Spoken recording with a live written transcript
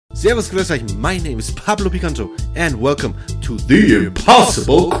Servus, grüß euch, my name is PabloPicanto and welcome to The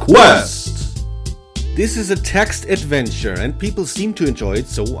Impossible Quest! This is a text adventure and people seem to enjoy it,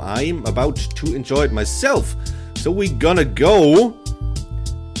 so I'm about to enjoy it myself. So we're gonna go...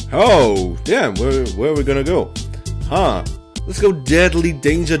 Oh, damn, where are we gonna go? Let's go Deadly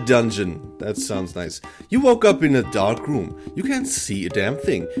Danger Dungeon. That sounds nice. You woke up in a dark room. You can't see a damn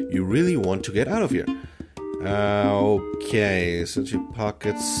thing. You really want to get out of here. Okay, search your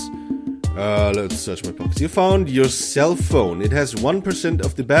pockets. Let's search my pockets. You found your cell phone. It has 1%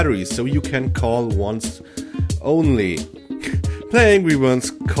 of the battery, so you can call once only. Play Angry Ones,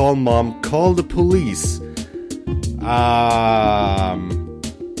 call mom, call the police. I'll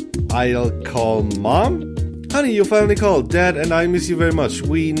call mom? Honey, you finally called. Dad and I miss you very much.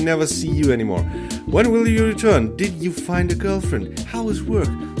 We never see you anymore. When will you return? Did you find a girlfriend? How is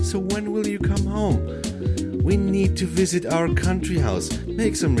work? So when will you come home? We need to visit our country house,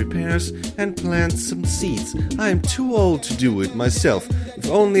 make some repairs, and plant some seeds. I am too old to do it myself. If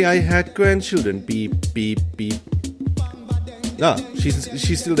only I had grandchildren. Beep, beep, beep.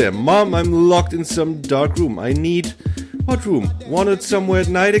 She's still there. Mom, I'm locked in some dark room. I need... What room? Wanted somewhere at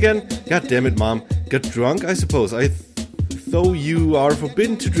night again? God damn it, Mom. Got drunk, I suppose. Though you are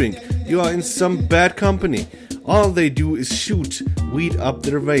forbidden to drink. You are in some bad company. All they do is shoot weed up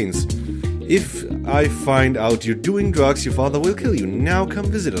their veins. If I find out you're doing drugs, your father will kill you. Now come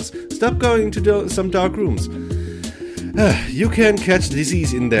visit us. Stop going to some dark rooms. You can catch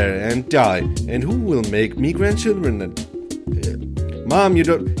disease in there and die. And who will make me grandchildren then? Mom, you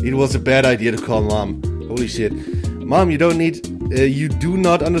don't... It was a bad idea to call Mom. Holy shit. Mom, you don't need... you do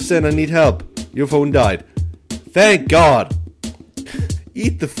not understand. I need help. Your phone died. Thank God.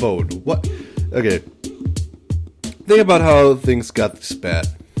 Eat the phone. What? Okay. Think about how things got this bad.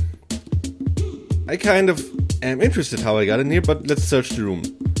 I kind of am interested how I got in here, but let's search the room.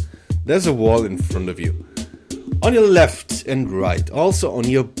 There's a wall in front of you. On your left and right, also on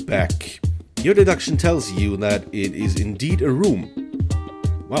your back. Your deduction tells you that it is indeed a room.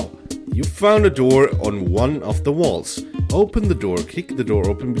 Wow, you found a door on one of the walls. Open the door, kick the door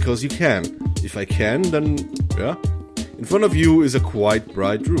open because you can. If I can, then yeah. In front of you is a quite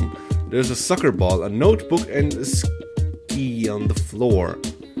bright room. There's a soccer ball, a notebook, and a ski on the floor.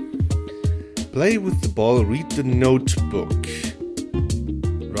 Play with the ball, read the notebook.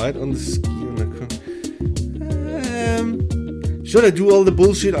 Right on the ski on the... should I do all the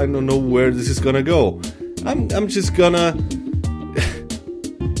bullshit? I don't know where this is gonna go. I'm just gonna...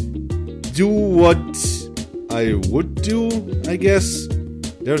 do what I would do, I guess.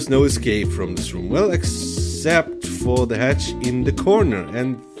 There's no escape from this room. Well, except for the hatch in the corner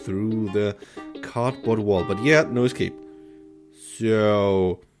and through the cardboard wall. But yeah, no escape.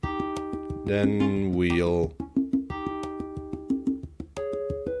 So... then we'll...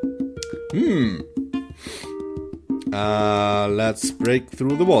 let's break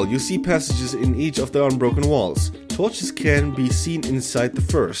through the wall. You see passages in each of the unbroken walls. Torches can be seen inside the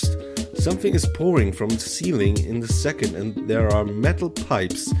first. Something is pouring from the ceiling in the second, and there are metal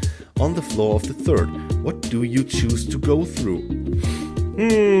pipes on the floor of the third. What do you choose to go through?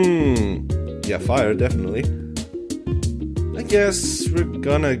 Yeah, fire, definitely. I guess we're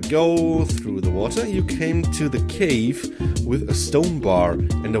gonna go through the water. You came to the cave with a stone bar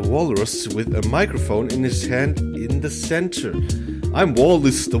and a walrus with a microphone in his hand in the center. I'm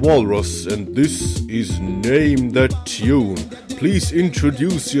Wallace the Walrus and this is Name That Tune. Please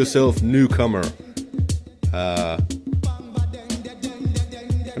introduce yourself, newcomer. I'm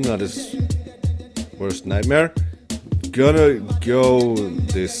not his worst nightmare. Gonna go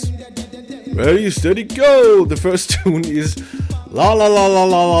this... Ready, steady, go! The first tune is la la la la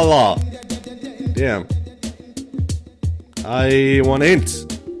la la la. Damn. I want a hint.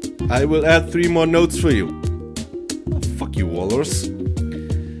 I will add 3 more notes for you. Oh, fuck you, Walrus.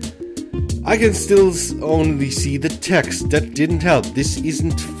 I can still only see the text. That didn't help. This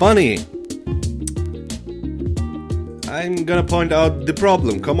isn't funny. I'm gonna point out the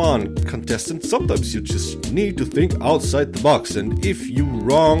problem. Come on, contestant. Sometimes you just need to think outside the box. And if you're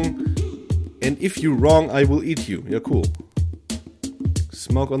wrong, I will eat you. Yeah, cool.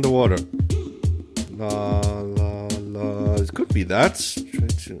 Smoke on the water. La la la. It could be that.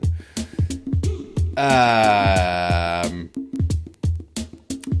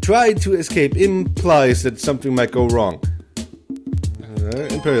 Try to escape implies that something might go wrong.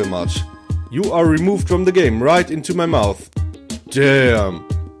 Imperial March. You are removed from the game. Right into my mouth. Damn.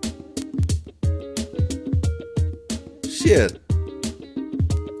 Shit.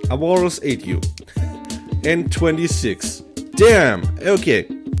 A walrus ate you. N26. Damn. Okay.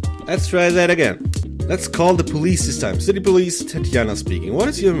 Let's try that again. Let's call the police this time. City police, Tatiana speaking. What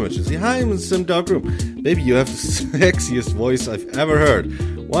is your emergency? Hi, I'm in some dark room. Baby, you have the sexiest voice I've ever heard.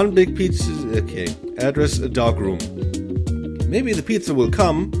 One big pizza. Okay. Address a dark room. Maybe the pizza will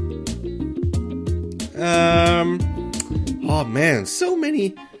come. Oh man, so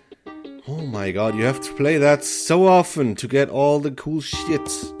many. Oh my god, you have to play that so often to get all the cool shit.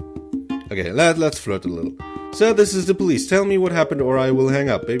 Okay, let's flirt a little. So this is the police. Tell me what happened or I will hang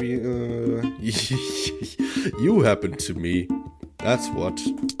up. Baby, you happened to me. That's what.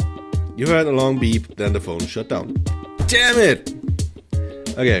 You heard a long beep, then the phone shut down. Damn it!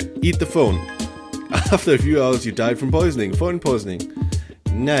 Okay, eat the phone. After a few hours you died from poisoning. Phone poisoning.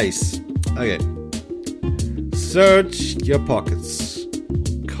 Nice. Okay. Search your pockets.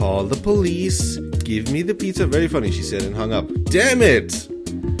 Call the police. Give me the pizza. Very funny, she said and hung up. Damn it!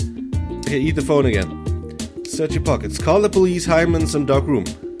 Okay, eat the phone again. Search your pockets. Call the police. Hi, I'm in some dark room.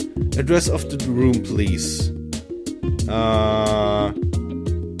 Address of the room, please.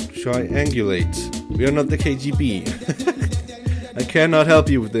 Triangulate. We are not the KGB. I cannot help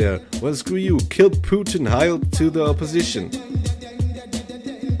you there. Well, screw you. Kill Putin. Heil to the opposition.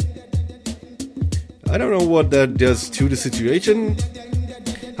 I don't know what that does to the situation.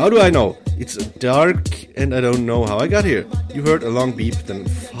 How do I know? It's dark and I don't know how I got here. You heard a long beep, then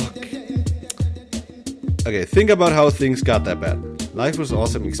fuck. Okay, think about how things got that bad. Life was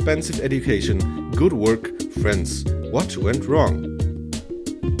awesome, expensive education, good work, friends. What went wrong?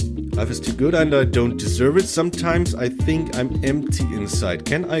 Life is too good and I don't deserve it. Sometimes I think I'm empty inside.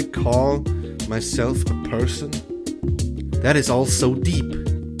 Can I call myself a person? That is all so deep.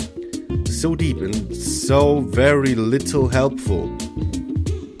 So deep and so very little helpful.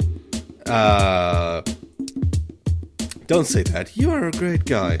 Don't say that. You are a great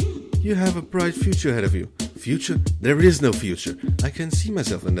guy. You have a bright future ahead of you. Future? There is no future. I can see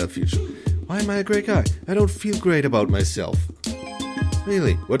myself in that future. Why am I a great guy? I don't feel great about myself.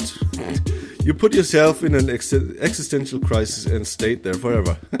 Really? What? You put yourself in an existential crisis and stayed there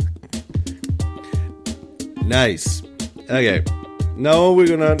forever. Nice. Okay. Now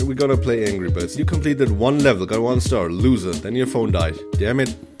we're gonna play Angry Birds. You completed one level, got 1 star. Loser. Then your phone died. Damn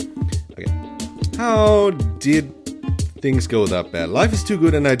it. Okay. How did things go that bad? Life is too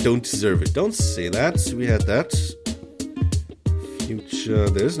good and I don't deserve it. Don't say that. We had that. Future.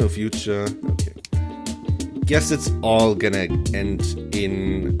 There is no future. Okay. Guess it's all gonna end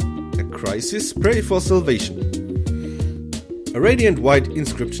in a crisis. Pray for salvation. A radiant white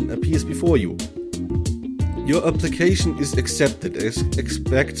inscription appears before you. Your application is accepted.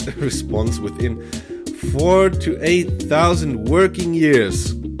 Expect a response within 4,000 to 8,000 working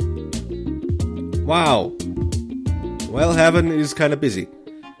years. Wow. Well, heaven is kind of busy.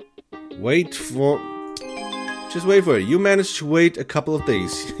 Just wait for it. You managed to wait a couple of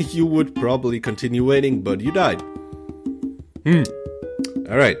days. You would probably continue waiting, but you died.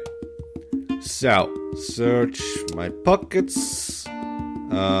 Alright. So, search my pockets.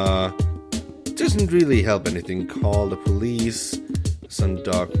 Doesn't really help anything. Call the police. Some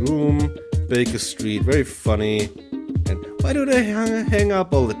dark room. Baker Street. Very funny. And why do they hang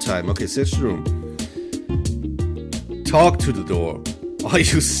up all the time? Okay, search the room. Talk to the door. Are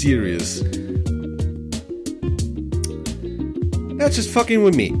you serious? That's just fucking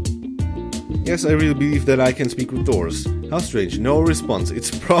with me. Yes, I really believe that I can speak with doors. How strange. No response.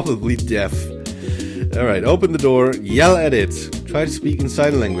 It's probably deaf. Alright, open the door. Yell at it. Try to speak in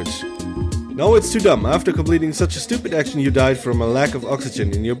sign language. No, it's too dumb. After completing such a stupid action, you died from a lack of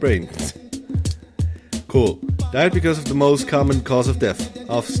oxygen in your brain. Cool. Died because of the most common cause of death.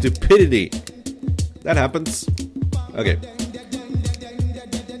 Of stupidity. That happens. Okay.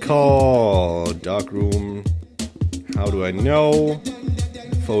 Call. Dark room. How do I know?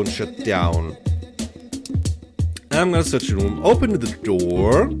 Phone shut down. I'm gonna search the room. Open the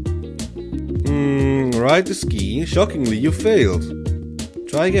door. Ride the ski. Shockingly, you failed.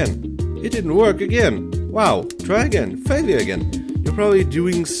 Try again. It didn't work again. Wow. Try again. Failure again. You're probably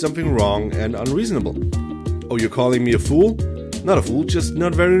doing something wrong and unreasonable. Oh, you're calling me a fool? Not a fool, just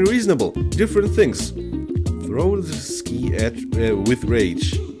not very reasonable. Different things. Throw the ski at with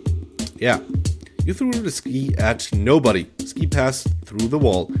rage. Yeah. You threw the ski at nobody. Ski passed through the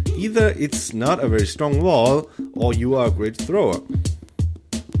wall. Either it's not a very strong wall, or you are a great thrower.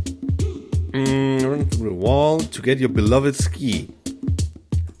 Run through the wall to get your beloved ski.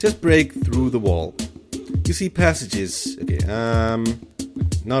 Just break through the wall. You see passages. Okay,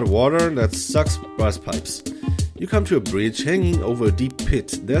 not water, that sucks. Brass pipes. You come to a bridge hanging over a deep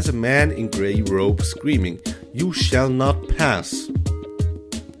pit. There's a man in grey robe screaming, "You shall not pass."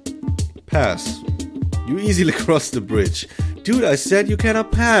 Pass. You easily cross the bridge. Dude, I said you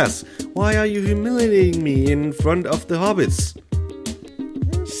cannot pass. Why are you humiliating me in front of the hobbits?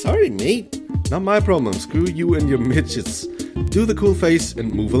 Sorry, mate. Not my problem. Screw you and your midgets. Do the cool face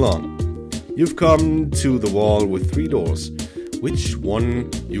and move along. You've come to the wall with 3 doors. Which one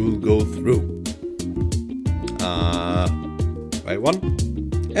you'll go through? Right one.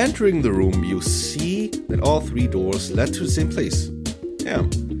 Entering the room, you see that all 3 doors led to the same place. Yeah.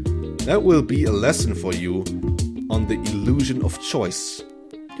 That will be a lesson for you on the illusion of choice.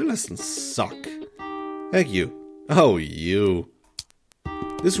 Your lessons suck. Thank you. Oh, you.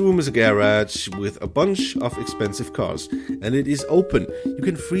 This room is a garage with a bunch of expensive cars, and it is open. You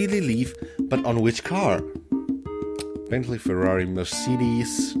can freely leave, but on which car? Bentley, Ferrari,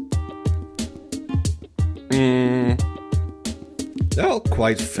 Mercedes. They're all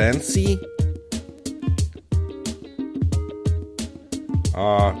quite fancy.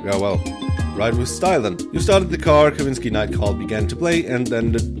 Yeah, well, ride with style then. You started the car, Kavinsky Night Call began to play, and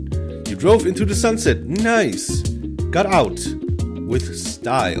then you drove into the sunset. Nice. Got out. With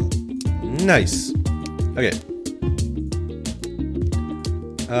style. Nice. Okay.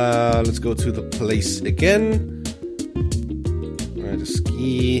 Let's go to the place again. Ride a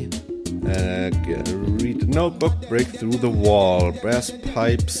ski. Read the notebook. Break through the wall. Brass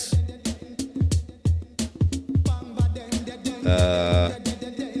pipes.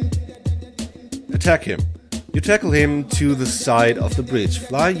 Attack him. You tackle him to the side of the bridge.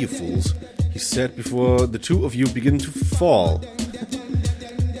 Fly, you fools, he said before the 2 of you begin to fall.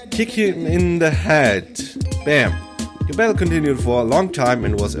 Kick him in the head. Bam. Your battle continued for a long time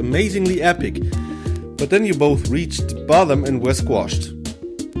and was amazingly epic. But then you both reached the bottom and were squashed.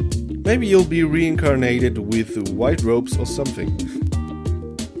 Maybe you'll be reincarnated with white robes or something.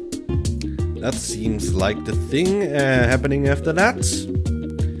 That seems like the thing happening after that.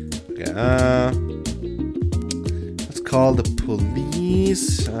 Okay, let's call the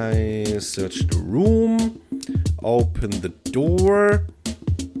police. I search the room. Open the door.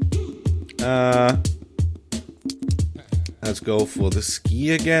 Let's go for the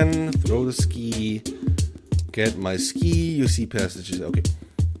ski again. Throw the ski. Get my ski. You see passages. Okay.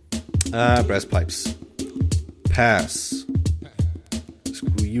 Brass pipes. Pass.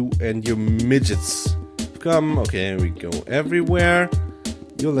 Screw you and your midgets. Come. Okay, we go everywhere.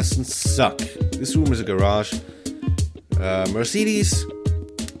 Your lessons suck. This room is a garage. Mercedes.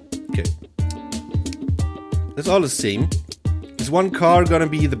 Okay. That's all the same. Is one car gonna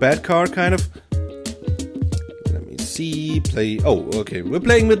be the bad car, kind of? Let me see. Play. Oh, okay. We're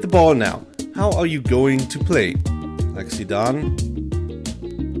playing with the ball now. How are you going to play? Like Zidane.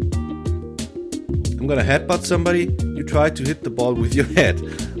 I'm gonna headbutt somebody. You tried to hit the ball with your head.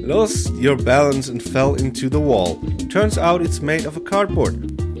 Lost your balance and fell into the wall. Turns out it's made of a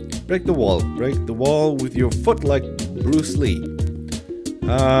cardboard. Break the wall. Break the wall with your foot like Bruce Lee.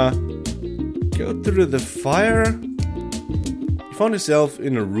 Go through the fire. You found yourself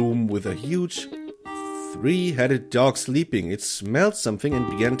in a room with a huge 3-headed dog sleeping. It smelled something and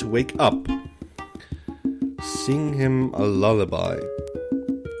began to wake up. Sing him a lullaby.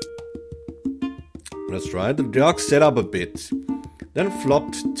 That's right, the dog sat up a bit, then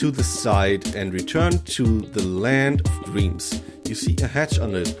flopped to the side and returned to the land of dreams. You see a hatch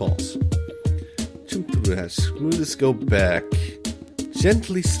under his paws. Jump through the hatch, screw this, go back.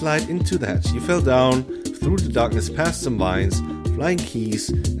 Gently slide into the hatch. You fell down through the darkness past some vines, flying keys,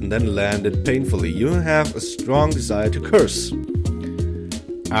 and then landed painfully. You have a strong desire to curse.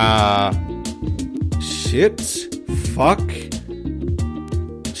 Shit, fuck.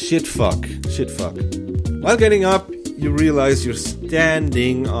 Shit, fuck. Shit, fuck. While getting up, you realize you're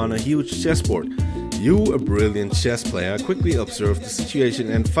standing on a huge chessboard. You, a brilliant chess player, quickly observed the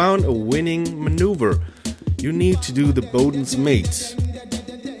situation and found a winning maneuver. You need to do the Boden's mate.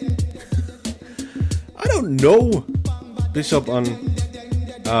 I don't know. Bishop on...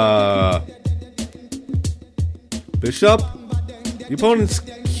 Bishop? The opponent's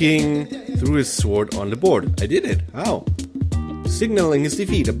king threw his sword on the board. I did it. How? Signaling his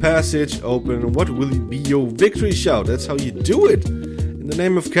defeat. A passage open. What will be your victory shout? That's how you do it. In the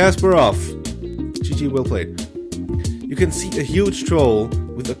name of Kasparov. GG, well played. You can see a huge troll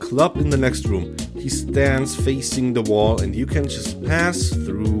with a club in the next room. He stands facing the wall and you can just pass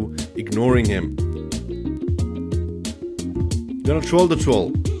through, ignoring him. You're gonna troll the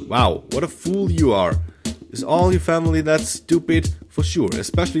troll. Wow, what a fool you are. Is all your family that stupid? For sure,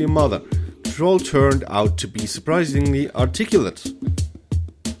 especially your mother. The troll turned out to be surprisingly articulate.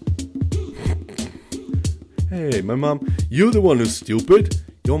 Hey, my mom, you're the one who's stupid.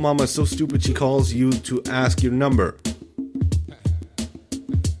 Your mama is so stupid she calls you to ask your number.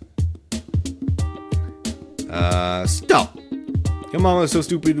 Stop. Your mama is so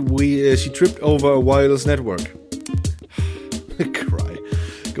stupid, she tripped over a wireless network. Cry.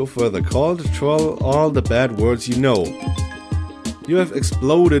 Go further. Call the troll all the bad words you know. You have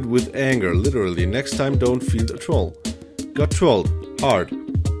exploded with anger, literally. Next time, don't feel a troll. Got trolled. Hard.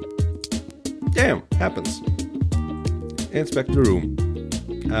 Damn, happens. Inspect the room.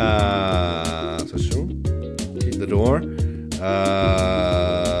 Keep the door.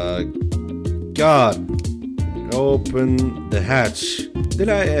 God. Open the hatch.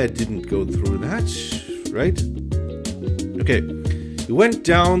 I didn't go through the hatch, right? Okay. You went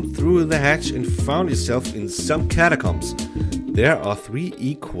down through the hatch and found yourself in some catacombs. There are 3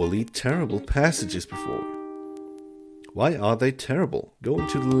 equally terrible passages before you. Why are they terrible? Going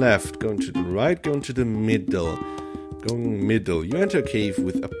to the left, going to the right, going to the middle. Going middle. You enter a cave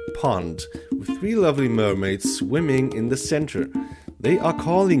with a pond with 3 lovely mermaids swimming in the center. They are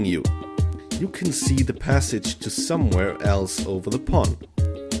calling you. You can see the passage to somewhere else over the pond.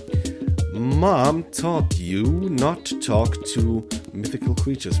 Mom taught you not to talk to mythical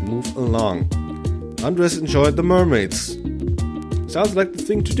creatures. Move along. Undress and enjoy the mermaids. Sounds like the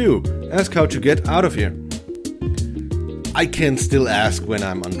thing to do. Ask how to get out of here. I can still ask when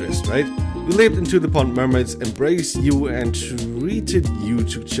I'm undressed, right? You leaped into the pond. Mermaids embraced you and treated you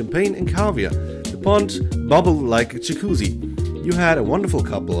to champagne and caviar. The pond bubbled like a jacuzzi. You had a wonderful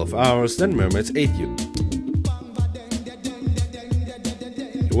couple of hours, then mermaids ate you.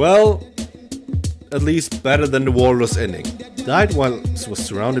 Well, at least better than the walrus ending. Died while was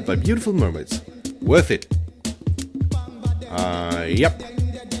surrounded by beautiful mermaids. Worth it. Yep.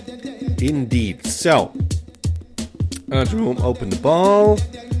 Indeed. So, room, open the ball.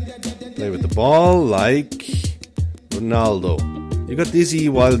 Play with the ball like Ronaldo. You got dizzy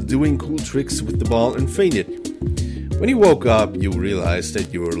while doing cool tricks with the ball and fainted. When you woke up, you realized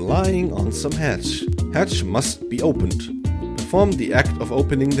that you were lying on some hatch. Hatch must be opened. Perform the act of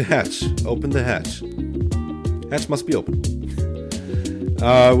opening the hatch. Open the hatch. Hatch must be opened.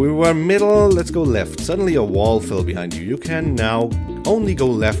 We were middle, let's go left. Suddenly a wall fell behind you. You can now only go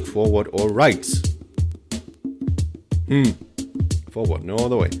left, forward, or right. Forward, no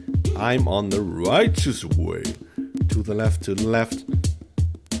other way. I'm on the righteous way. To the left, to the left.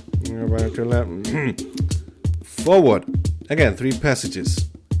 Right to left. Forward. Again, 3 passages.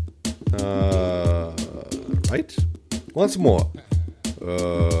 Right. Once more.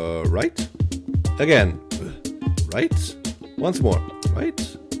 Right. Again. Right. Once more. Right.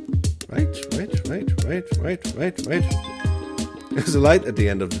 Right. There's a light at the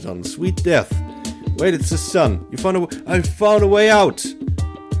end of the tunnel. Sweet death. Wait, it's the sun. You found I found a way out.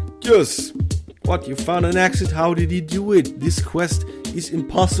 Yes. What? You found an exit? How did you do it? This quest is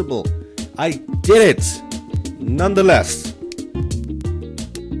impossible. I did it. Nonetheless,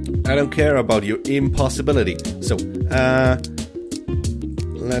 I don't care about your impossibility. So,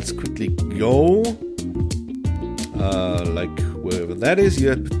 let's quickly go. Like wherever that is,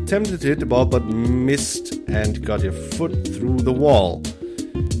 you attempted to hit the ball but missed and got your foot through the wall.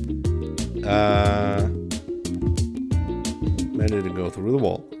 Managed to go through the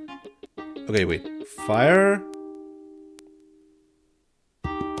wall. Okay, wait. Fire.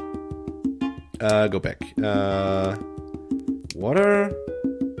 Go back. Water.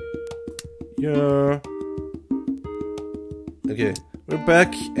 Yeah. Okay, we're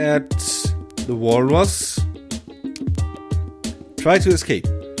back at the walrus. Try to escape.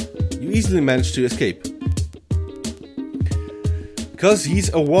 You easily managed to escape. Because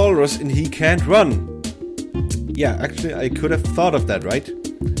he's a walrus and he can't run. Yeah, actually I could have thought of that, right?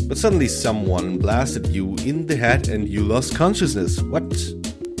 But suddenly someone blasted you in the head and you lost consciousness. What?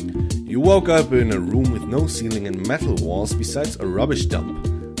 You woke up in a room with no ceiling and metal walls besides a rubbish dump.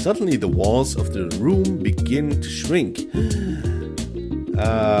 Suddenly the walls of the room begin to shrink.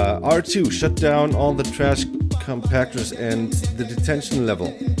 R2, shut down all the trash compactors and the detention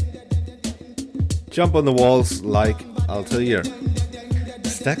level. Jump on the walls like Altair.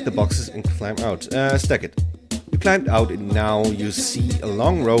 Stack the boxes and climb out. Stack it. You climbed out and now you see a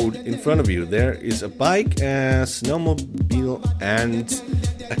long road in front of you. There is a bike, a snowmobile and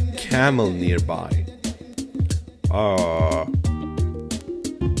a camel nearby.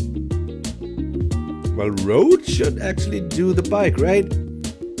 Well, road should actually do the bike, right?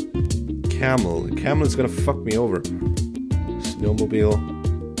 Camel. Camel is gonna fuck me over. Snowmobile.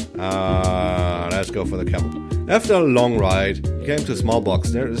 Let's go for the camel. After a long ride, you came to a small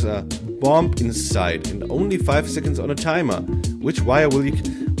box. There is a bomb inside and only 5 seconds on a timer. Which wire will you...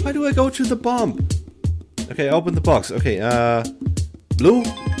 Why do I go to the bomb? Okay, open the box. Okay, blue?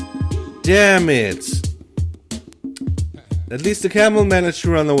 Damn it. At least the camel managed to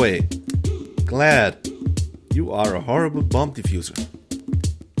run away. Glad. You are a horrible bomb diffuser.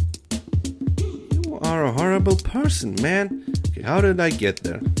 are a horrible person, man. Okay, how did I get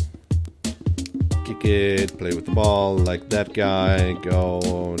there? Kick it, play with the ball like that guy.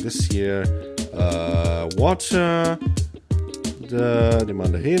 Go this here. Water.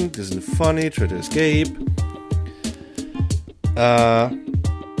 Demand a hint. This isn't funny. Try to escape.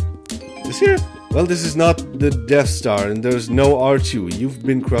 This here? Well, this is not the Death Star, and there's no R2. You've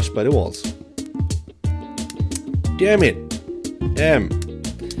been crushed by the walls. Damn it. Dab.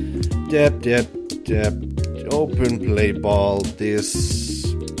 Open play ball.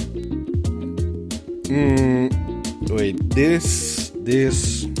 This. Wait, this.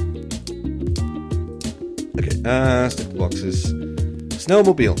 Okay, stick boxes.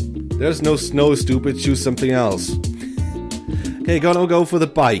 Snowmobile. There's no snow, stupid. Choose something else. Okay, gonna go for the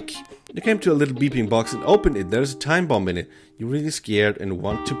bike. You came to a little beeping box and opened it. There's a time bomb in it. You're really scared and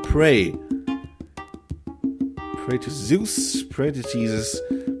want to pray. Pray to Zeus, pray to Jesus,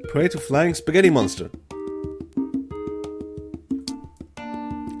 pray to Flying Spaghetti Monster.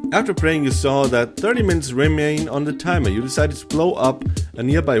 After praying, you saw that 30 minutes remain on the timer. You decided to blow up a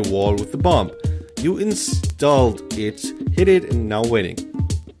nearby wall with the bomb. You installed it, hit it, and now waiting.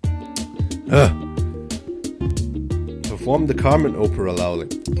 Perform the Carmen opera loudly.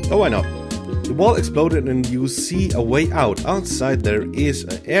 Oh, why not? The wall exploded and you see a way out. Outside there is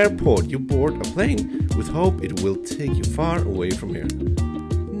an airport. You board a plane with hope it will take you far away from here.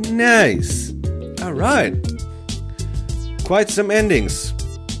 Nice! Alright. Quite some endings.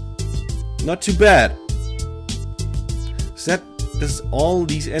 Not too bad. Does all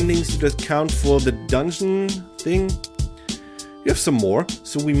these endings just count for the dungeon thing? We have some more,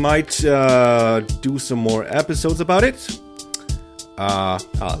 so we might do some more episodes about it.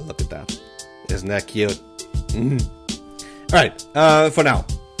 Look at that. Isn't that cute? Alright, for now.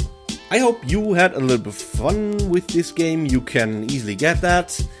 I hope you had a little bit of fun with this game. You can easily get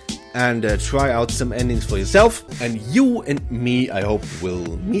that and try out some endings for yourself. And you and me, I hope,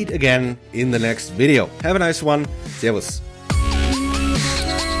 will meet again in the next video. Have a nice one. Servus.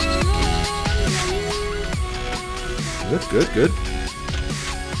 Good.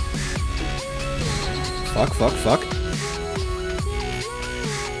 Fuck.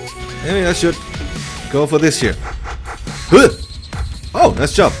 Maybe I should go for this here. Oh,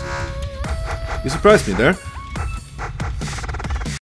 nice job. You surprised me there.